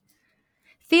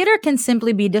Theater can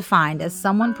simply be defined as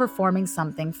someone performing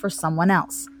something for someone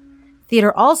else.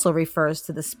 Theater also refers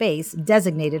to the space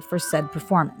designated for said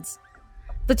performance.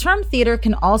 The term theater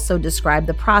can also describe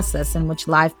the process in which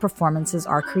live performances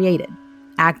are created.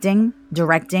 Acting,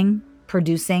 directing,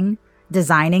 producing,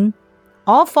 designing,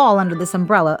 all fall under this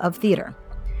umbrella of theater.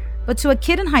 But to a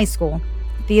kid in high school,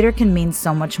 theater can mean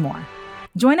so much more.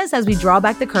 Join us as we draw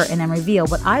back the curtain and reveal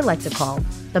what I like to call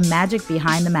the magic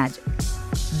behind the magic.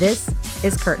 This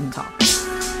is Curtain Talk.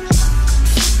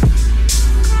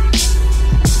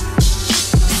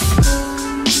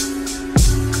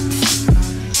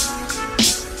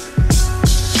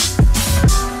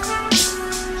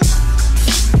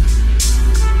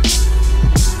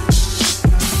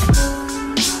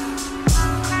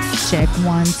 Check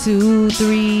 1, 2,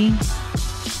 3.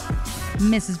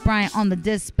 Mrs. Bryant on the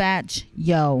dispatch.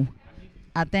 Yo.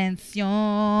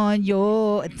 Attention,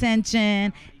 your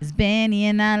attention. It's Benny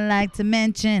and I like to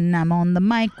mention I'm on the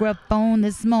microphone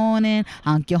this morning.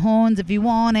 Honk your horns if you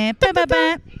want it.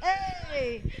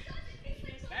 Hey.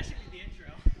 That should be the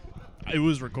intro. It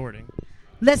was recording.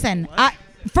 Listen,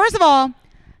 first of all,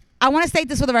 I want to state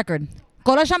this for the record.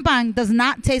 Cola Champagne does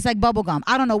not taste like bubblegum.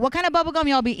 I don't know what kind of bubblegum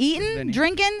y'all be eating,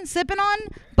 drinking, sipping on,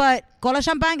 but Cola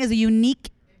Champagne is a unique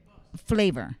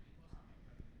flavor.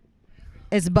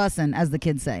 It's bussin', as the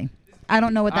kids say. I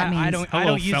don't know what that means. I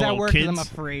don't use that word because I'm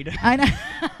afraid. I know.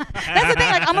 That's the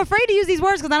thing. Like, I'm afraid to use these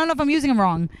words because I don't know if I'm using them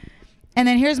wrong. And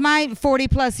then here's my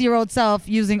 40-plus-year-old self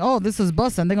using, this is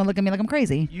bussin'. They're going to look at me like I'm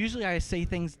crazy. Usually I say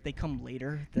things, they come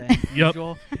later than Yep.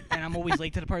 usual. And I'm always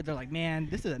late to the part. They're like, man,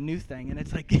 this is a new thing. And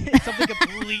it's like it's something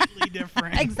completely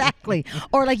different. Exactly.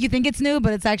 Or like you think it's new,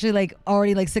 but it's actually like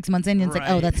already like 6 months in. And it's like,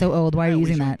 oh, that's so old. Why are you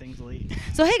using that? Things late.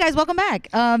 So, hey, guys, welcome back.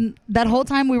 That whole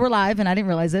time we were live, and I didn't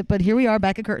realize it, but here we are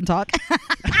back at Curtain Talk.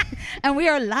 And we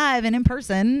are live and in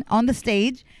person on the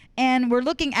stage. And we're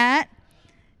looking at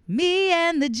me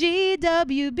and the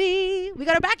GWB. We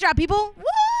got our backdrop, people. Woo!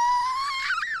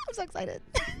 I'm so excited.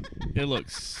 It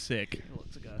looks sick. It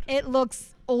looks good. It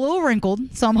looks a little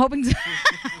wrinkled, so I'm hoping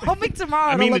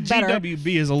tomorrow it'll look better. The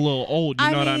GWB is a little old.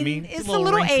 You know what I mean? It's a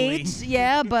little wrinkly. aged,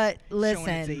 yeah, but Showing its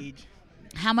listen. age.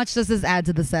 How much does this add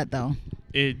to the set, though?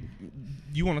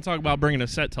 You want to talk about bringing a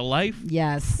set to life?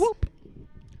 Yes. Whoop.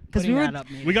 Because Putting we were. that up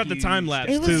made We a got the huge time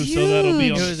lapse It was too, so that'll be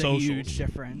huge. on It the was a socials. huge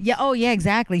difference. Yeah. Oh, yeah.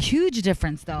 Exactly. Huge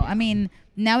difference, though. I mean,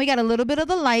 now we got a little bit of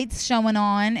the lights showing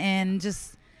on, and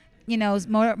just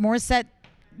more set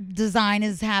design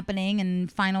is happening,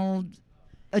 and final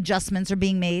adjustments are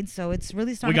being made. So it's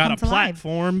really starting We got to a come to life.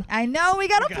 platform. I know we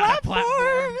got a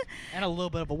platform And a little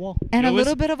bit of a wall. and a It was-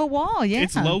 little bit of a wall. Yeah.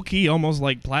 It's low key, almost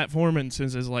like platform, and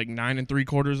since it's like 9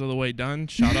 3/4 of the way done,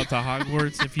 shout out to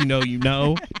Hogwarts. If you know, you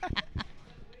know.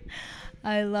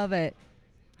 I love it.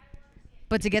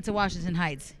 But to get to Washington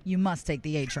Heights, you must take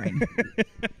the A train,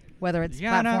 whether it's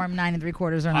Yeah, I know. platform 9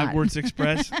 3/4 or not. Hogwarts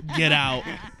Express, get out.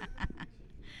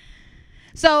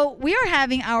 So we are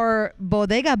having our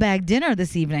bodega bag dinner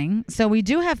this evening. So we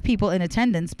do have people in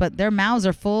attendance, but their mouths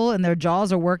are full and their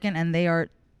jaws are working, and they are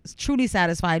truly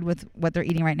satisfied with what they're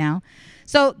eating right now.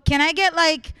 So can I get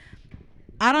a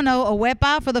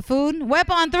wepa for the food? Wepa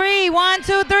on 3. 1,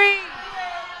 2, 3.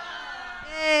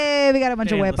 Hey, we got a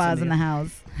bunch of They didn't listen wepas to in the you.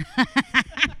 house.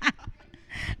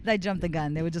 I jumped the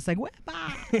gun. They were just like,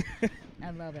 wepa. I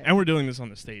love it. And we're doing this on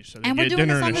the stage, so they And we're get doing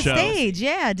dinner this on and the a show. stage.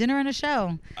 Yeah, dinner and a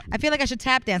show. I feel like I should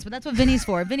tap dance, but that's what Vinny's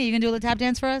for. Vinny, you can do a little tap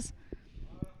dance for us?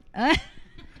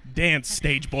 Dance,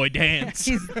 stage boy, dance.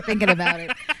 He's thinking about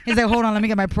it. He's like, hold on, let me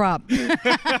get my prop.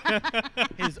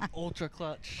 His ultra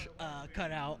clutch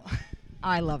cut out.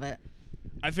 I love it.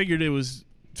 I figured it was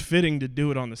fitting to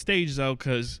do it on the stage, though,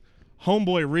 because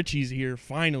homeboy Richie's here.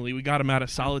 Finally, we got him out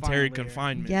of solitary Finally.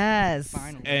 confinement. Yes.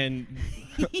 Finally. And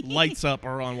lights up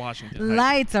are on Washington Heights.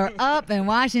 Lights are up in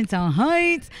Washington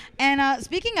Heights. And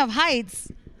speaking of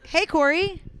heights, hey,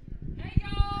 Corey. Hey,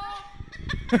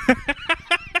 y'all!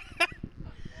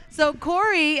 So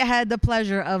Corey had the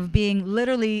pleasure of being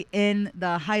literally in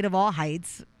the height of all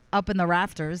heights, up in the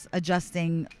rafters,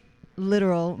 adjusting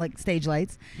literal stage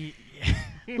lights.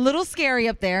 Little scary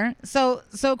up there. So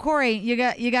Corey, you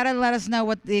got to let us know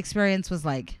what the experience was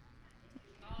like.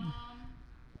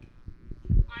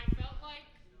 I felt like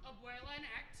Abuela in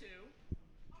Act 2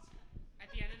 at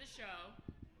the end of the show.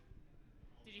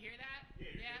 Did you hear that?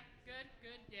 Yeah? Good?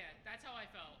 Yeah, that's how I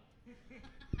felt.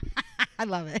 I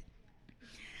love it.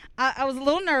 I was a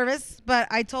little nervous, but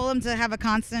I told him to have a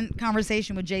constant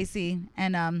conversation with JC,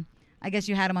 and I guess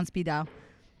you had him on speed dial.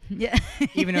 Yeah.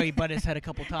 Even though he butted his head a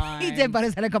couple times. He did butt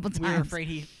his head a couple times. We were afraid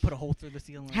he put a hole through the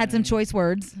ceiling. Had some choice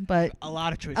words, but A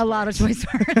lot of choice a lot of choice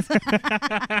words.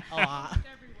 A lot.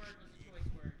 Every word was a choice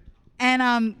word.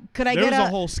 And could I There get was a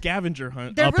whole scavenger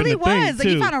hunt. There up really in the thing, was. Like,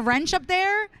 you too. found a wrench up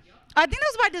there. I think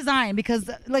that was by design because,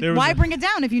 like, There was why a- bring it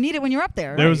down if you need it when you're up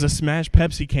there? There right? was a smashed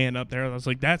Pepsi can up there. I was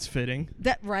like, that's fitting.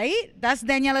 That right? That's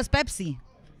Daniela's Pepsi.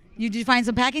 Did you find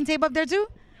some packing tape up there too?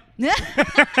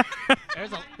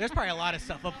 There's probably a lot of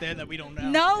stuff up there that we don't know.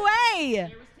 No way. There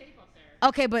was tape up there.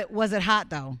 Okay, but was it hot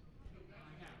though?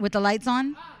 With the lights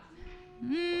on? I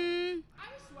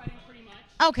was sweating pretty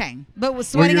much. Okay, but was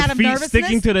Were sweating your out of feet nervousness?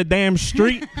 sticking to the damn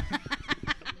street? It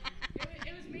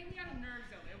was mainly out of nerves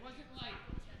though. It wasn't like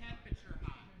temperature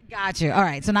hot. Got you. All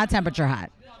right, so not temperature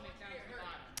hot. That makes sense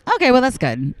a lot. Okay, well that's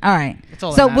good. All right. That's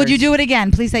all So that would you matters. do it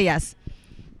again? Please say yes.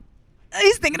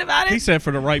 He's thinking about He it. said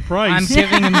for the right price. I'm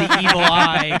giving him the evil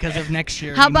eye because of next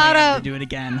year. How we might about have a- to do it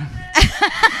again?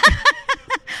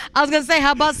 I was gonna say,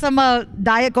 how about some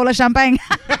Diet Cola champagne?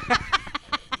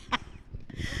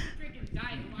 Drinking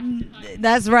diet Washington Hut.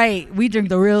 That's right. We drink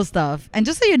the real stuff. And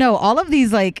just so you know, all of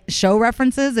these like show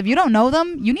references, if you don't know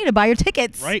them, you need to buy your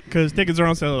tickets. Right, because tickets are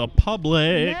on sale to the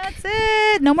public. That's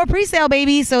it. No more pre-sale,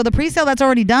 baby. So the pre-sale that's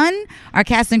already done, our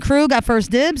cast and crew got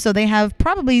first dibs, so they have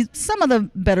probably some of the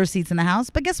better seats in the house.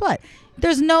 But guess what?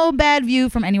 There's no bad view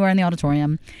from anywhere in the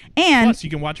auditorium. And Plus, you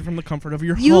can watch it from the comfort of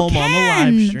your you home can.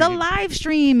 on the live stream. The live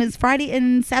stream is Friday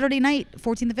and Saturday night,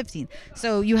 14th to 15th.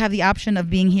 So you have the option of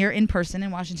being here in person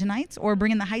in Washington Heights or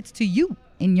bringing the Heights to you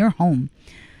in your home.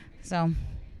 So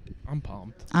I'm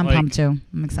pumped. I'm Like, pumped too.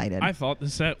 I'm excited. I thought the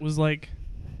set was like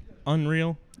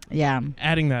unreal. Yeah.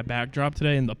 Adding that backdrop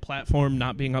today and the platform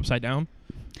not being upside down.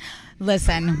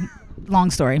 Listen, long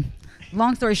story.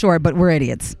 Long story short, but we're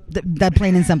idiots. That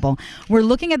plain and simple. We're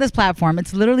looking at this platform.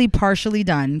 It's literally partially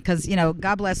done because, you know,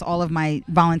 God bless all of my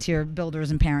volunteer builders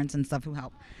and parents and stuff who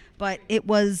help. But it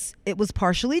was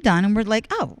partially done, and we're like,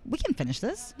 oh, we can finish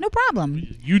this. No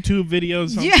problem. YouTube videos,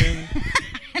 something. Yeah.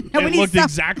 It Nobody looked saw-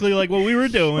 exactly like what we were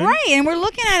doing. Right, and we're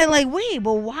looking at it like, wait,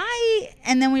 but why?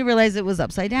 And then we realized it was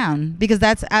upside down because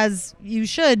that's as you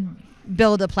should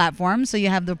build a platform so you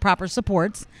have the proper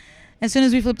supports. As soon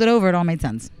as we flipped it over, it all made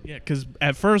sense. Yeah, because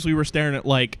at first we were staring at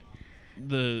like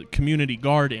the community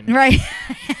garden. Right.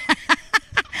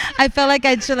 I felt like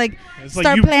I should like It's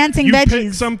start you, planting you pick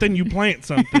veggies. something, you plant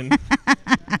something.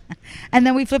 And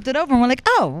then we flipped it over and we're like,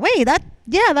 oh, wait, that's a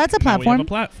Now we have platform. a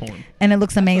platform. And it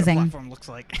looks That's what a amazing. platform looks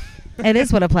like. It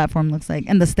is what a platform looks like.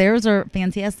 And the stairs are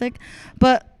fantastic.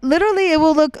 But literally, it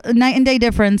will look a night and day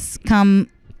difference come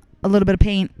a little bit of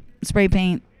paint, spray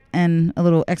paint, and a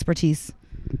little expertise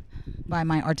by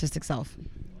my artistic self.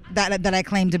 That I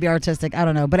claim to be artistic. I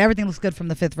don't know. But everything looks good from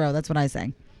the fifth row. That's what I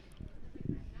say.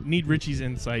 Need Richie's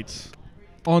insights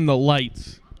on the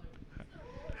lights.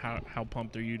 How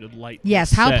pumped are you to light? Yes,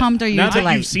 this how set? pumped are you now to that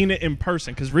light? you've seen it in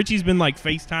person? Because Richie's been like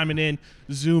FaceTiming in,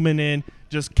 zooming in,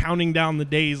 just counting down the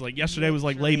days. Like yesterday was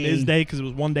like late Miz Day because it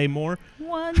was one day more.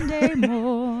 One day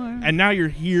more. And now you're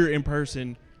here in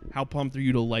person. How pumped are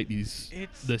you to light this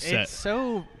set? It's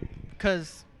so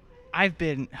because I've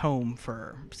been home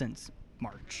since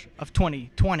March of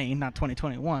 2020, not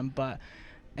 2021,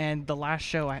 and the last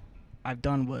show I've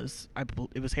done was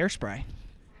it was Hairspray.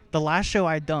 The last show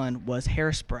I'd done was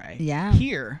Hairspray. Yeah.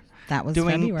 Here, That was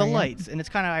doing February, the yeah. lights, and it's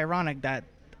kind of ironic that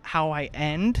how I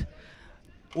end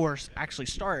or actually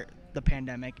start the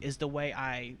pandemic is the way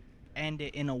I end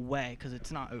it in a way because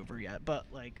it's not over yet, but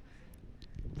like.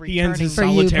 He ends his For you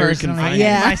solitary personally, confinement.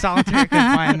 yeah. My solitary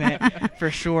confinement for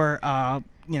sure. I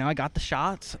got the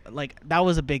shots. Like that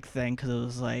was a big thing because it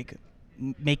was like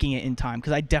making it in time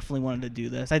because I definitely wanted to do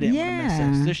this. I didn't want to miss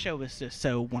Yeah. this. This show was just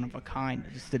so one of a kind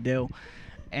just to do,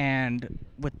 and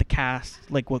with the cast,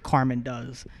 like what Carmen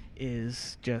does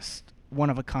is just one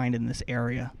of a kind in this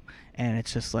area. And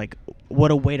it's just like,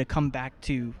 what a way to come back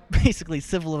to basically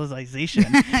civilization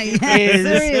Yeah, is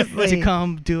seriously. to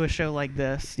come do a show like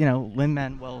this. You know,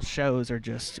 Lin-Manuel's shows are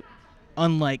just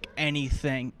unlike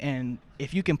anything, and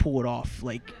if you can pull it off,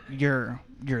 like you're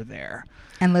there.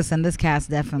 And listen, this cast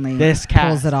definitely This cast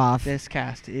pulls it off. This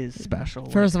cast is special.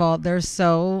 First of all, they're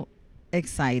so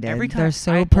excited. every time they're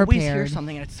so I prepared. always hear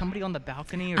something, and it's somebody on the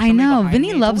balcony or I somebody know. behind Vinny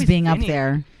me. It's loves always being up Vinny.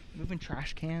 there. Moving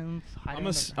trash cans.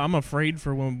 I'm afraid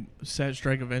for when Set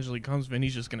Strike eventually comes,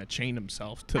 Vinny's just gonna chain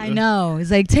himself to I the know. He's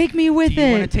like, take me with Do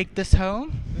you want it. to take this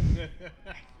home?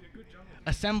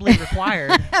 Assembly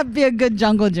required. Be a good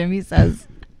jungle gym, he says.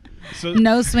 So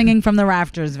No swinging from the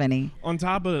rafters, Vinny. on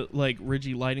top of like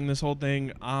Richie lighting this whole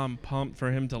thing, I'm pumped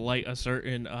for him to light a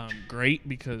certain grate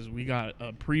because we got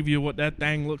a preview of what that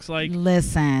thing looks like.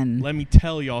 Listen. Let me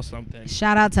tell y'all something.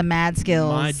 Shout out to Mad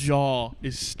Skills. My jaw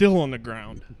is still on the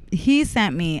ground. He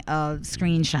sent me a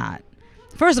screenshot.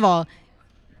 First of all,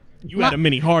 You had a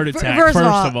mini heart attack. first First of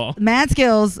all, of all, Mad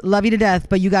Skills, love you to death,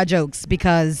 but you got jokes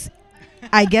because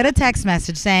I get a text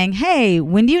message saying, "Hey,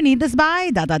 when do you need this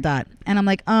by?" ... And I'm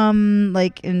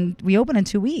like, and we open in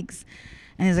 2 weeks.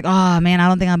 And he's like, "Oh man, I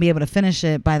don't think I'll be able to finish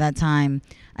it by that time.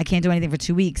 I can't do anything for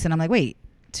 2 weeks." And I'm like, "Wait,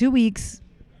 2 weeks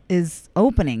is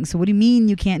opening. So what do you mean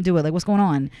you can't do it? Like, what's going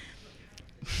on?"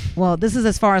 Well, this is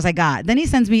as far as I got. Then he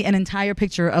sends me an entire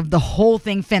picture of the whole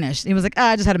thing finished. He was like,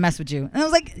 "I just had to mess with you." And I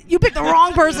was like, "You picked the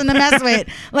wrong person to mess with."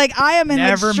 Like, I am in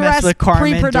Never like mess stress with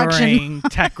Carmen pre-production. during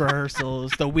tech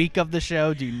rehearsals. The week of the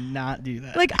show, do not do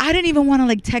that. Like, I didn't even want to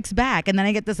like text back. And then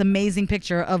I get this amazing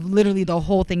picture of literally the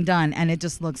whole thing done. And it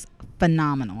just looks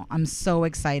phenomenal. I'm so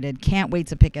excited. Can't wait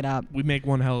to pick it up. We make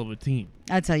one hell of a team.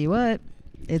 I tell you what,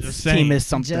 Just it's saying. team is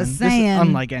something. Just This is saying.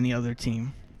 unlike any other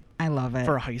team I love it.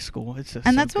 for high school. It's just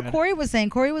And so that's what good. Corey was saying.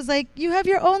 Corey was like, "You have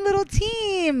your own little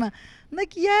team." I'm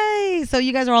like, "Yay." So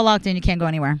you guys are all locked in. You can't go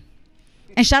anywhere.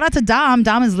 And shout out to Dom.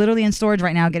 Dom is literally in storage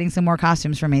right now getting some more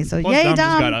costumes for me. So Plus, yay, Dom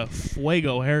Dom. just got a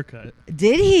fuego haircut.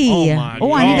 Did he? Oh, my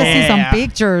I need to see some God.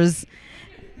 pictures.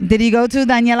 Did he go to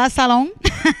Daniela's salon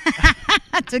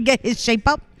to get his shape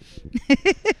up?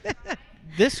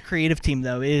 This creative team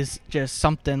though is just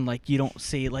something like you don't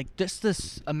see, like just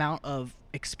this amount of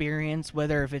experience,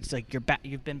 whether if it's like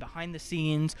you've been behind the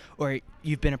scenes or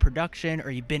you've been a production or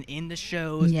you've been in the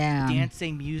shows, Yeah.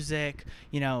 dancing, music,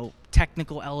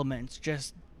 technical elements,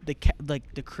 just the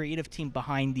creative team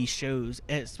behind these shows,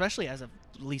 especially as of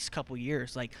at least couple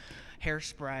years, like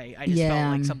Hairspray. I just Yeah.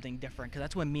 felt like something different because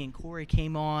that's when me and Corey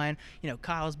came on.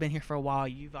 Kyle's been here for a while.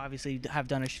 You've obviously have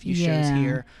done a few shows Yeah.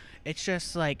 here. It's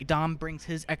just like Dom brings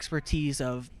his expertise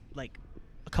of like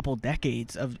a couple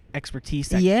decades of expertise.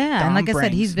 That Yeah, Dom and like I said,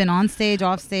 brings. he's been on stage,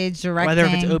 off stage, directing. Whether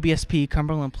if it's OBSP,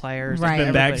 Cumberland Players, Right. Been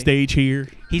everybody. backstage here.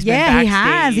 He's Yeah, been he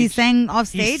has. He backstage. sang off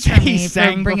stage He for me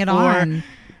sang for Bring It before. On.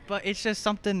 But it's just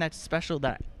something that's special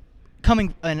that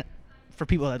coming and for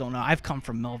people that don't know, I've come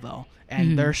from Millville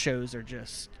and Mhm. their shows are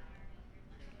just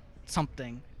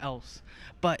something else.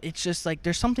 But it's just like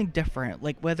there's something different,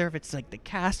 like whether if it's like the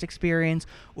cast experience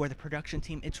or the production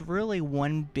team, it's really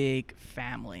one big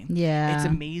family. Yeah. It's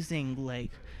amazing,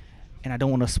 like, and I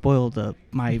don't want to spoil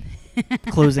my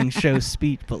closing show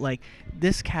speech, but like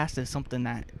this cast is something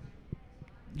that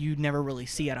you never really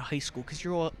see at a high school because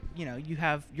you're all, you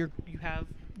have your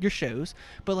shows,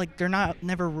 but like they're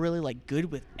never really like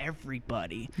good with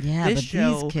everybody. Yeah, this but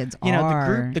show, these kids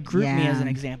the group me as an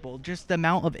yeah. example, just the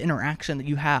amount of interaction that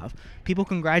you have, people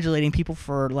congratulating people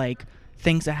for like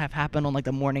things that have happened on like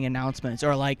the morning announcements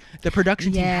or like the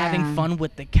production team Yeah. having fun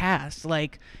with the cast,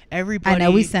 like everybody. I know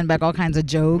we send back all kinds of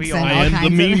jokes We and all- all I am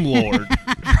kinds the of meme lord.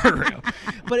 for real.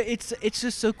 But it's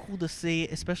just so cool to see,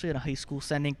 especially at a high school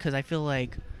setting, because I feel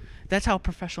like that's how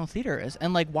professional theater is.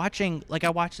 And like I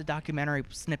watched the documentary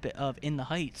snippet of In the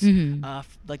Heights, Mhm.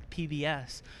 like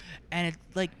PBS, and it's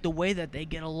like the way that they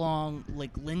get along.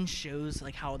 Like Lynn shows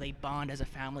like how they bond as a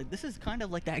family. This is kind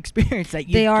of like that experience that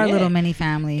you They are a get. little mini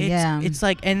family. Yeah. It's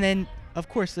like, and then of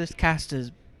course this cast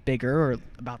is bigger or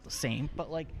about the same, but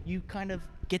like you kind of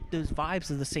get those vibes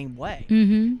of the same way.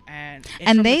 Mm-hmm. And it's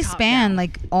And from they the top span down.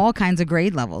 like all kinds of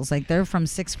grade levels. Like they're from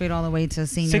 6th grade all the way to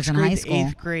seniors Sixth in grade high to school.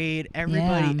 8th grade,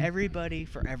 everybody, Yeah. everybody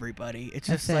for everybody. It's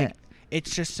That's just like it.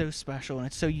 it's just so special and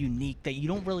it's so unique that you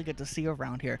don't really get to see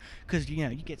around here because you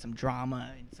get some drama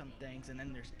and some things, and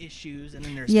then there's issues, and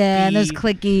then there's Yeah, and there's beef.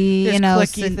 clicky, There's clicky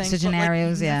clicky things, but, like,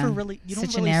 scenarios. you Yeah, never really- you don't really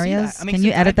see scenarios. that. I mean, Can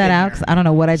you since edit I've that been out? there. 'Cause I don't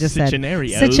know what I just said.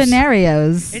 Scenarios.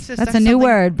 Scenarios. It's just- That's a that's new something-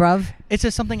 word, bruv. It's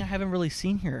just something I haven't really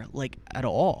seen here like at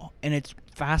all, and it's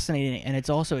fascinating, and it's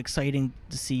also exciting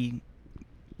to see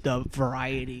the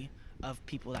variety of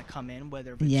people that come in,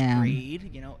 whether it's Yeah.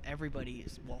 grade, everybody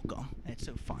is welcome. And it's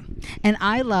so fun. And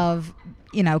I love,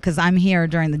 because I'm here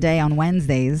during the day on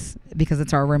Wednesdays because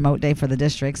it's our remote day for the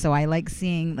district. So I like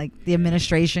seeing like the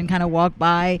administration kind of walk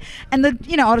by, and the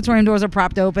auditorium doors are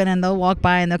propped open, and they'll walk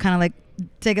by and they'll kind of like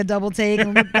take a double take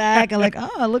and look back and like,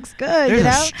 oh, it looks good. There's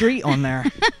a street on there.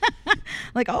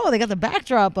 Like, oh, they got the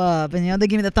backdrop up, and they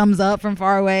give me the thumbs up from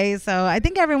far away. So I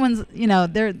think everyone's,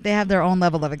 they have their own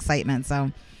level of excitement.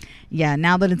 So yeah,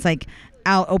 now that it's like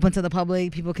out open to the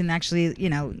public, people can actually,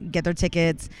 get their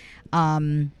tickets.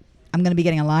 I'm going to be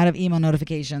getting a lot of email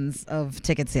notifications of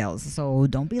ticket sales. So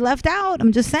don't be left out.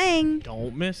 I'm just saying.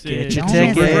 Don't miss Get it. your Don't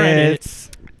miss it.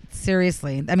 tickets.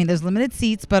 Seriously. I mean, there's limited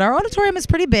seats, but our auditorium is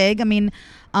pretty big. I mean,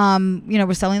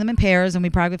 we're selling them in pairs, and we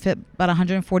probably fit about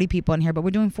 140 people in here, but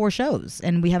we're doing 4 shows,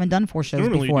 and we haven't done 4 shows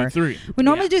Normally before. do 3. We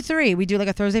normally Yeah. do 3. We do like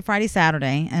a Thursday, Friday,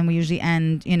 Saturday, and we usually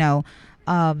end,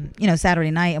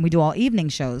 Saturday night, and we do all evening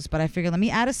shows. But I figured let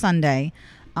me add a Sunday,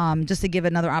 just to give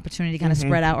another opportunity to kind of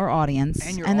spread out our audience.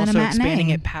 And you're then a also matinee. expanding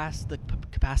it past the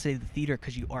capacity of the theater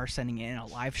because you are sending it in a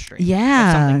live stream. Yeah.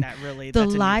 That's something that really, The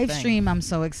that's a new live thing. stream, I'm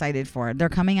so excited for. They're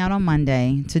coming out on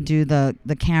Monday to do the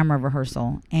camera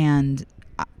rehearsal, and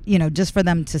just for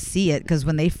them to see it, because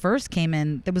when they first came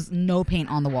in, there was no paint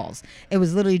on the walls. It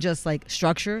was literally just like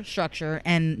structure,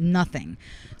 and nothing.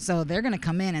 So they're gonna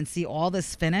come in and see all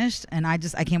this finished, and I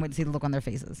can't wait to see the look on their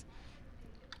faces.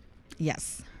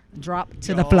 Yes, drop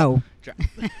to the flow.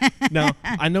 Now,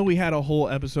 I know we had a whole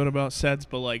episode about sets,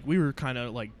 but like we were kind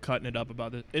of like cutting it up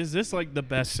about this. Is this like the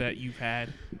best set you've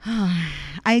had?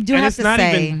 I do And have it's to not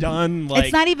say, even done. Like,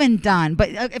 it's not even done. But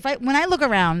when I look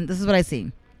around, this is what I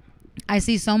see. I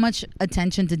see so much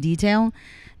attention to detail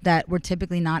that we're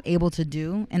typically not able to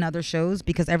do in other shows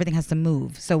because everything has to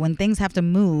move. So when things have to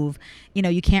move,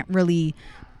 you can't really,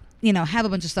 have a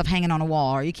bunch of stuff hanging on a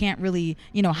wall, or you can't really,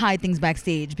 hide things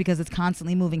backstage because it's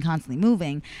constantly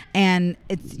moving. And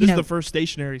it's, this is the first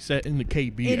stationary set in the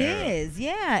KB It era. is,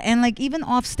 yeah. And like even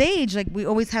off stage, like we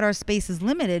always had our spaces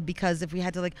limited because if we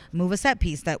had to like move a set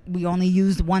piece that we only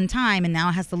used one time and now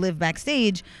it has to live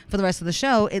backstage for the rest of the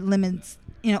show, it limits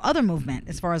other movement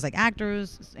as far as like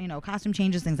actors, costume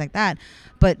changes, things like that.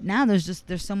 But now there's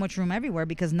so much room everywhere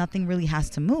because nothing really has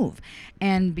to move.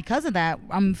 And because of that,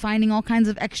 I'm finding all kinds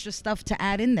of extra stuff to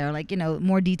add in there, like,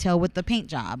 more detail with the paint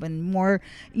job and more,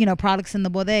 products in the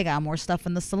bodega, more stuff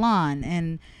in the salon,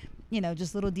 and,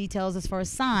 just little details as far as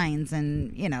signs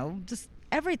and, just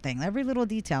everything. Every little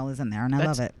detail is in there, and I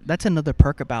love it. That's another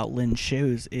perk about Lynn's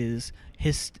shows is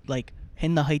his, like,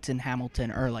 In the Heights and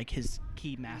Hamilton are like his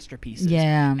key masterpieces.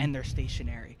 Yeah. And they're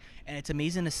stationary. And it's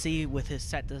amazing to see with his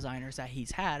set designers that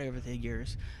he's had over the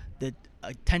years the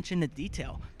attention to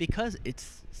detail because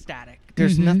it's static.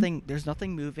 There's nothing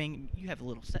moving. You have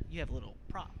little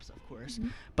props, of course.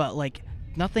 But like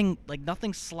nothing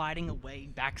sliding away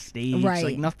backstage. Right.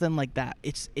 Like nothing like that.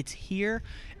 It's here,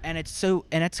 and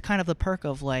it's kind of the perk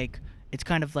of like, it's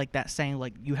kind of like that saying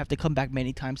like you have to come back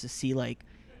many times to see like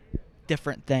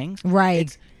different things.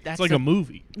 Right. It's like a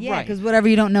movie. Yeah, Right. because whatever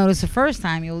you don't notice the first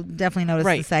time, you'll definitely notice the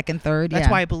Right. second, third. That's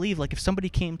yeah. why I believe, like, if somebody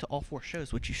came to all 4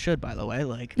 shows, which you should, by the way,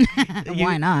 like,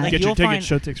 Why not? Get your you'll tickets,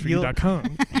 find-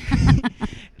 showtixforyou.com.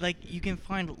 like, you can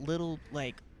find little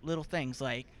things,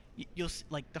 like,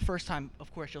 like, the first time,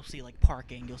 of course, you'll see, like,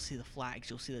 parking, you'll see the flags,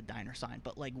 you'll see the diner sign,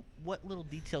 but, like, what little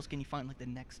details can you find, like, the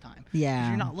next time?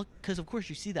 Yeah. Because, of course,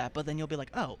 you see that, but then you'll be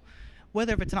like, oh,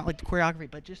 whether if it's not, like, the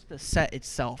choreography, but just the set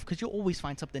itself, because you'll always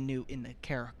find something new in the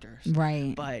characters.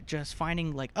 Right. But just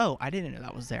finding, like, oh, I didn't know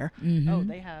that was there. Mhm. Oh,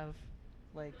 they have,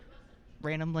 like,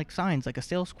 random, like, signs, like a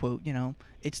sales quote,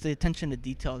 It's the attention to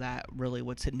detail that really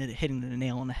what's hitting the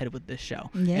nail on the head with this show.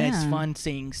 And it's Yeah. fun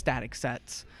seeing static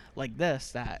sets like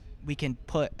this that we can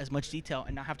put as much detail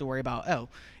and not have to worry about, oh,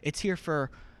 it's here for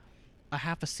a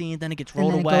half a scene, then it gets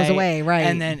rolled then it away. goes away, right.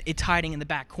 And then it's hiding in the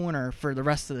back corner for the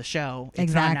rest of the show. It's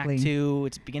Exactly. not in Act 2,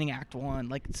 it's beginning Act 1.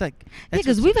 Like, it's like... Yeah, that's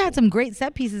because what's we've so had cool. some great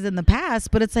set pieces in the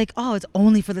past, but it's like, oh, it's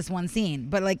only for this one scene.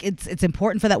 But like, it's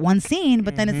important for that one scene,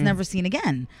 but then it's never seen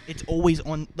again. It's always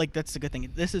on, like, that's the good thing.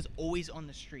 This is always on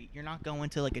the street. You're not going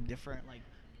to, like, a different, like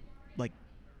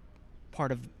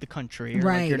part of the country. Or,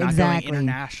 Right, like, you're not exactly. going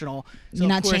international. So You're of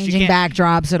not course you changing can't-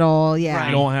 backdrops at all. Yeah. Right.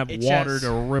 You don't have It's water just-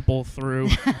 to ripple through.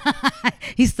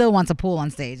 He still wants a pool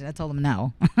on stage, and I told him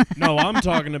no. No, I'm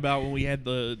talking about when we had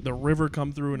the river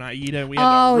come through in Aida, and we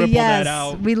had to ripple yes. that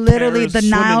out. We literally, Kara's the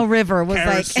swimming- Nile River was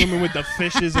Kara's like... swimming with the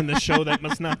fishes in the show that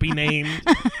must not be named.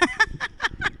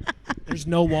 There's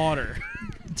no water.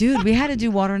 Dude, we had to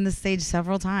do water on the stage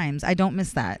several times. I don't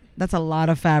miss that. That's a lot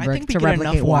of I fabric think we to get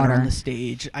replicate enough water on water. the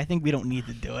stage. I think we don't need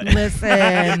to do it.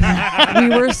 Listen,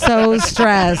 we were so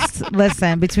stressed.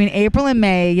 Listen, between April and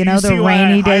May, You the see why I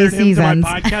rainy day hired him to seasons.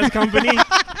 my podcast company?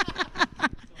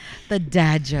 The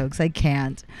dad jokes, I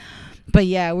can't. But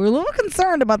yeah, we're a little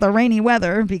concerned about the rainy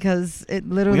weather because it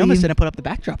literally... We almost didn't put up the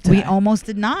backdrop today. We almost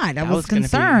did not. I That was was gonna be-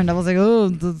 concerned. I was like,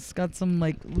 oh, it's got some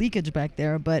like leakage back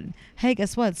there. But hey,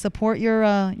 guess what? Support your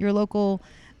local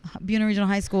Buena Regional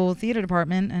High School theater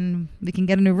department, and we can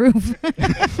get a new roof,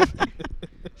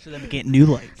 So then we get new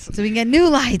lights. so we can get new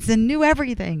lights and new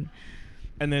everything.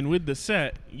 And then with the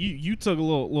set, you took a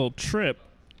little trip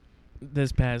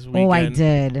this past weekend. Oh, I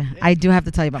did. I do have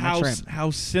to tell you about my trip. How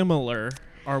similar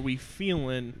are we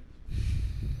feeling?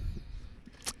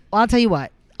 Well, I'll tell you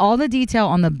what. All the detail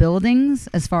on the buildings,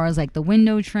 as far as like the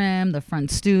window trim, the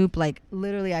front stoop, like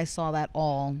literally I saw that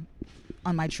all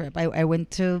on my trip. I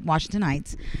went to Washington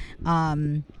Heights.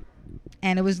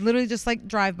 And it was literally just like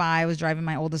drive by. I was driving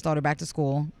my oldest daughter back to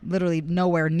school, literally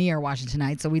nowhere near Washington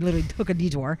Heights. So we literally took a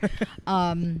detour.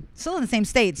 Still in the same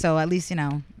state. So at least,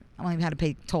 I only had to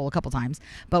pay toll a couple times,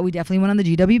 but we definitely went on the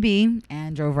GWB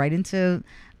and drove right into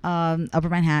Upper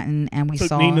Manhattan, and we Took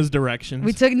saw Nina's directions.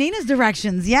 We took Nina's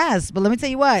directions, yes. But let me tell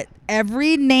you what,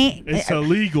 every name It's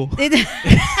illegal.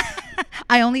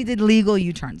 I only did legal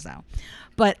U-turns though.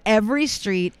 But every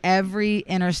street, every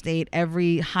interstate,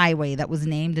 every highway that was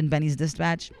named in Benny's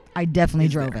dispatch, I definitely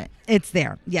drove it. It's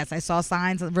there. Yes, I saw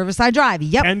signs of Riverside Drive.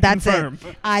 Yep, Can that's confirm.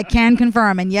 it. I can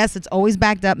confirm. And yes, it's always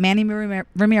backed up. Manny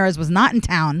Ramirez was not in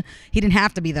town. He didn't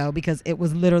have to be though, because it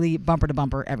was literally bumper to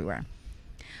bumper everywhere.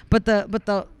 But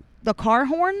the car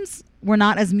horns were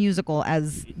not as musical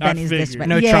as Benny's figured. dispatch.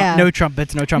 No, no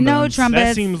trumpets, no trombones. No trumpets.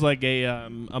 That seems like a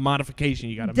modification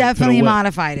you got to Definitely make to the whip.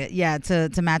 modified it, yeah,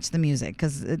 to match the music,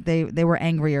 because they were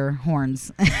angrier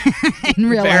horns in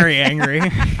real Very life. angry.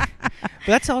 But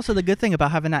that's also the good thing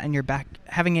about having that in your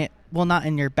having it, well, not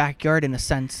in your backyard in a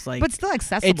sense, like, But still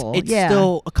accessible. it's yeah.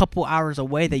 still a couple hours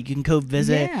away that you can go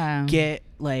visit, Yeah. get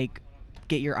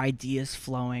your ideas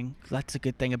flowing. That's a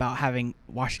good thing about having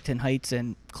Washington Heights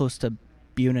and close to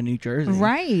Buena, New Jersey.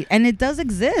 Right, and it does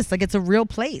exist. Like, it's a real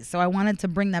place. So I wanted to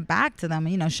bring that back to them.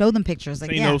 Show them pictures.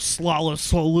 Like, Say yeah. no Slala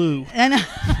Solu. And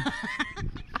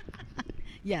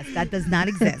yes, that does not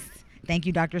exist. Thank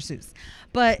you, Dr. Seuss.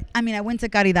 But I went to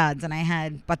Caridad's and I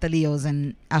had patillos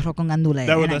and arroz con gandules.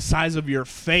 That were and the size of your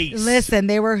face. Listen,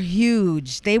 they were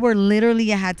huge. They were literally,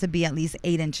 you had to be at least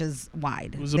 8 inches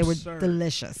wide. It was they absurd. were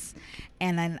delicious.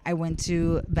 And then I went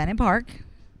to Bennett Park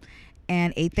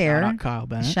and ate there. Shout out Kyle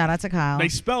Bennett. Shout out to Kyle. They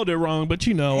spelled it wrong, but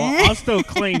I'll still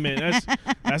claim it.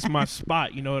 That's my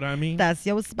spot. You know what I mean? That's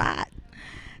your spot.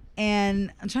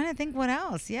 And I'm trying to think what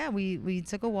else. Yeah, we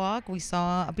took a walk. We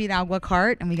saw a piragua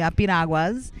cart and we got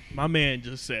piraguas. My man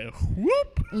just said,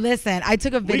 "Whoop." Listen, I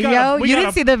took a We video. gotta- we You gotta-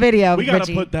 didn't see the video, We gotta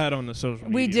Richie. put that on the social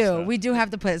media. We do. stuff. We do have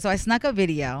to put it. So I snuck a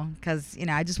video because,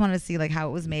 I just wanted to see like how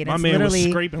it was made. My It's man was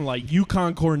literally, scraping like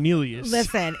Yukon Cornelius.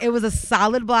 listen, it was a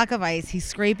solid block of ice. He's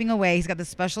scraping away. He's got the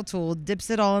special tool, dips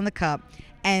it all in the cup.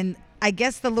 And I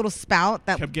guess the little spout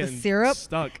that Kept the getting syrup,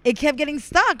 stuck. it kept getting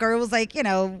stuck, or it was like,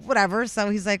 whatever. So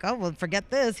he's like, oh, well, forget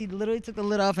this. He literally took the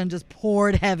lid off and just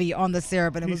poured heavy on the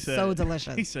syrup, and it He was said- so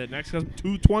delicious. He said, "Next comes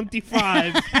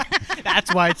 $2.25."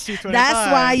 That's why it's $2.25.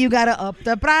 That's why you gotta up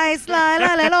the price. La,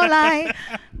 la, la, la, la.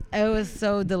 It was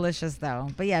so delicious though.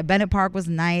 But yeah, Bennett Park was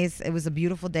nice. It was a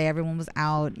beautiful day. Everyone was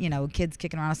out, kids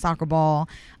kicking around a soccer ball.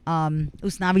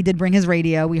 Usnavi did bring his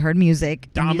radio. We heard music.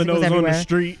 The music was Dominoes on the everywhere.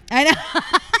 street. I know.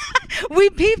 We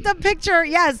peeped a picture.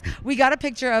 Yes, we got a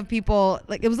picture of people.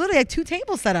 Like, it was literally like 2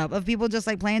 tables set up of people just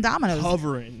like playing dominoes.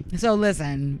 Hovering. So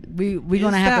listen, we're Is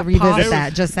gonna have to that revisit possible?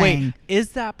 that. Just saying. Wait, is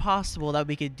that possible that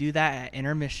we could do that at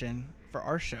intermission for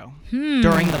our show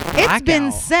during the blackout?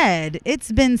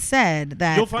 It's been said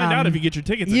that You'll find out if you get your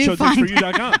tickets at you find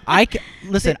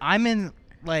showticksforyou.com. Listen, I'm in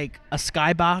like a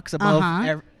skybox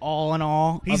above all in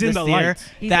all. He's of in this the theater lights.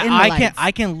 He's that in the I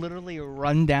lights. can literally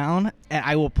run down and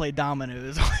I will play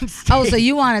dominoes on stage. Oh, so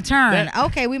you want to turn? That-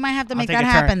 Okay, we might have to I'll make take that a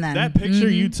turn. happen then. That picture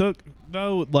Mhm. you took,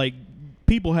 though, like,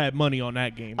 people had money on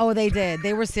that game. Oh, they did.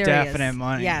 They were serious. Definite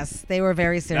money. Yes, they were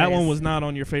very serious. That one was not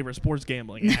on your favorite sports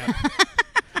gambling app.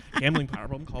 Gambling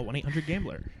problem, call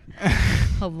 1-800-GAMBLER.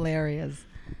 hilarious.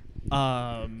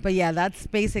 But But yeah, that's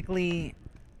basically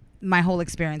my whole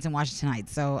experience in Washington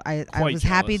Heights. So I Quite was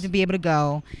happy jealous. to be able to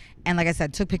go. And like I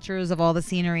said, took pictures of all the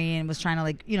scenery and was trying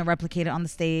to replicate it on the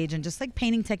stage and just like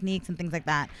painting techniques and things like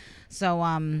that. So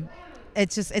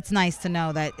it's nice to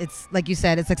know that it's, like you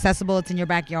said, it's accessible, it's in your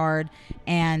backyard,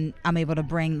 and I'm able to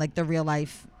bring like the real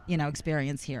life,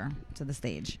 experience here to the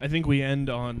stage. I think we end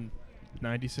on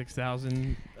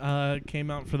 96,000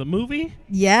 came out for the movie.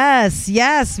 Yes.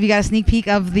 We got a sneak peek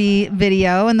of the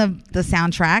video and the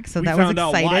soundtrack, so We that was found out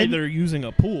excited. why they're using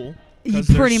a pool. 'Cause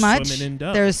Pretty they're much. swimming in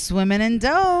dough. They're swimming in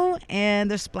dough and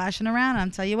they're splashing around. I'll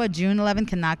tell you what, June 11th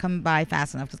cannot come by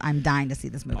fast enough because I'm dying to see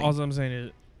this movie. All I'm saying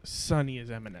is, Sonny is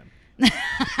Eminem.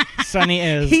 Sunny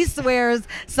is. He swears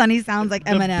Sonny sounds like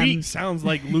The Eminem. beat sounds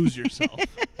like Lose Yourself.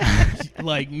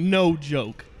 Like, no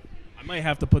joke. I might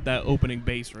have to put that opening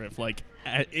bass riff, like,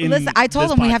 in Listen, I told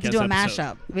this him we have to podcast do a episode.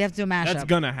 mashup. We have to do a mashup. That's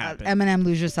gonna happen. Eminem,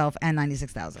 Lose Yourself, and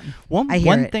 96,000. One I hear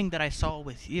one it. thing that I saw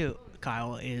with you,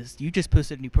 Kyle, is you just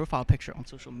posted a new profile picture on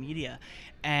social media,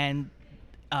 and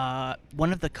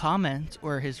one of the comments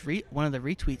or one of the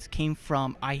retweets came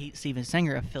from I Hate Steven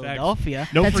Singer of Philadelphia.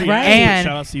 No That's free right. ads. And-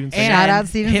 Shout out Steven Singer. Shout out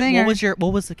Steven Singer.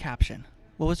 What was the caption?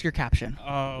 What was your caption?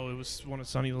 Oh, it was one of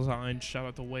Sonny's lines. Shout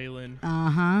out to Waylon.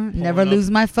 Never up. lose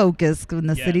my focus when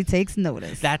the Yes. city takes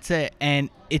notice. That's it, and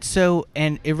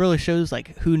it really shows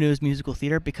like who knows musical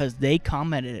theater because they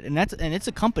commented it, and it's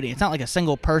a company. It's not like a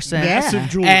single person. Yeah. Massive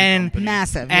jewelry And company.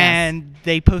 Massive. Yes. And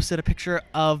they posted a picture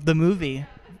of the movie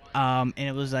And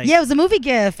it was like Yeah, it was a movie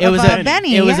gif it of was a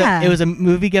Benny. It was yeah. it was a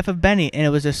movie gif of Benny, and it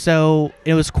was just so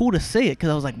it was cool to see it because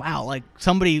I was like, wow, like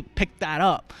somebody picked that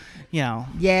up, you know.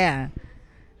 Yeah.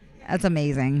 That's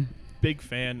amazing. Big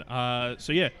fan.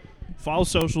 So yeah, follow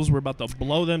socials. We're about to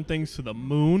blow them things to the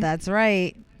moon. That's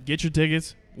right. Get your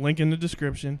tickets. Link in the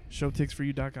description.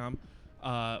 Showticksforyou.com.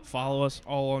 Follow us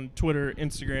all on Twitter,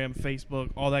 Instagram,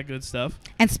 Facebook, all that good stuff.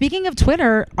 And speaking of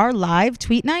Twitter, our live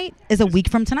tweet night is a week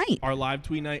from tonight. Our live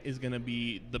tweet night is going to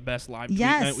be the best live tweet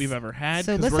Yes. night we've ever had.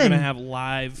 So Because we're listen. going to have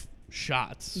live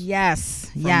shots. Yes.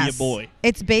 From yes. your boy.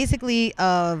 It's basically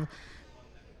a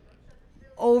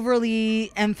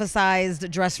overly emphasized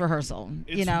dress rehearsal,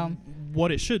 It's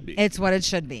what it should be. It's what it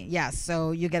should be. Yes.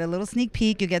 So you get a little sneak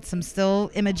peek. You get some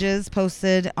still images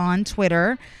posted on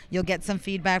Twitter. You'll get some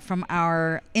feedback from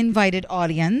our invited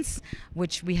audience,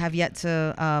 which we have yet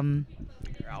to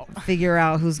figure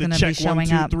out who's the going to be check 1, showing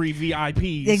 2, up. 3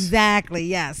 VIPs. Exactly.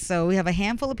 Yes. So we have a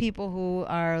handful of people who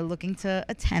are looking to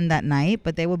attend that night,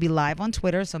 but they will be live on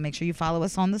Twitter. So make sure you follow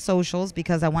us on the socials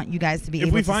because I want you guys to be If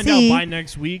able we to find see. out by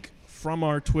next week from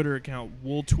our Twitter account,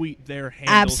 we'll tweet their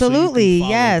handle. Absolutely. So you can follow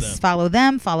yes. them. Follow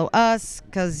them. Follow us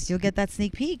because you'll get that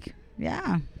sneak peek.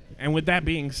 Yeah. And with that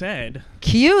being said,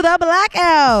 Cue the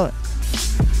blackout.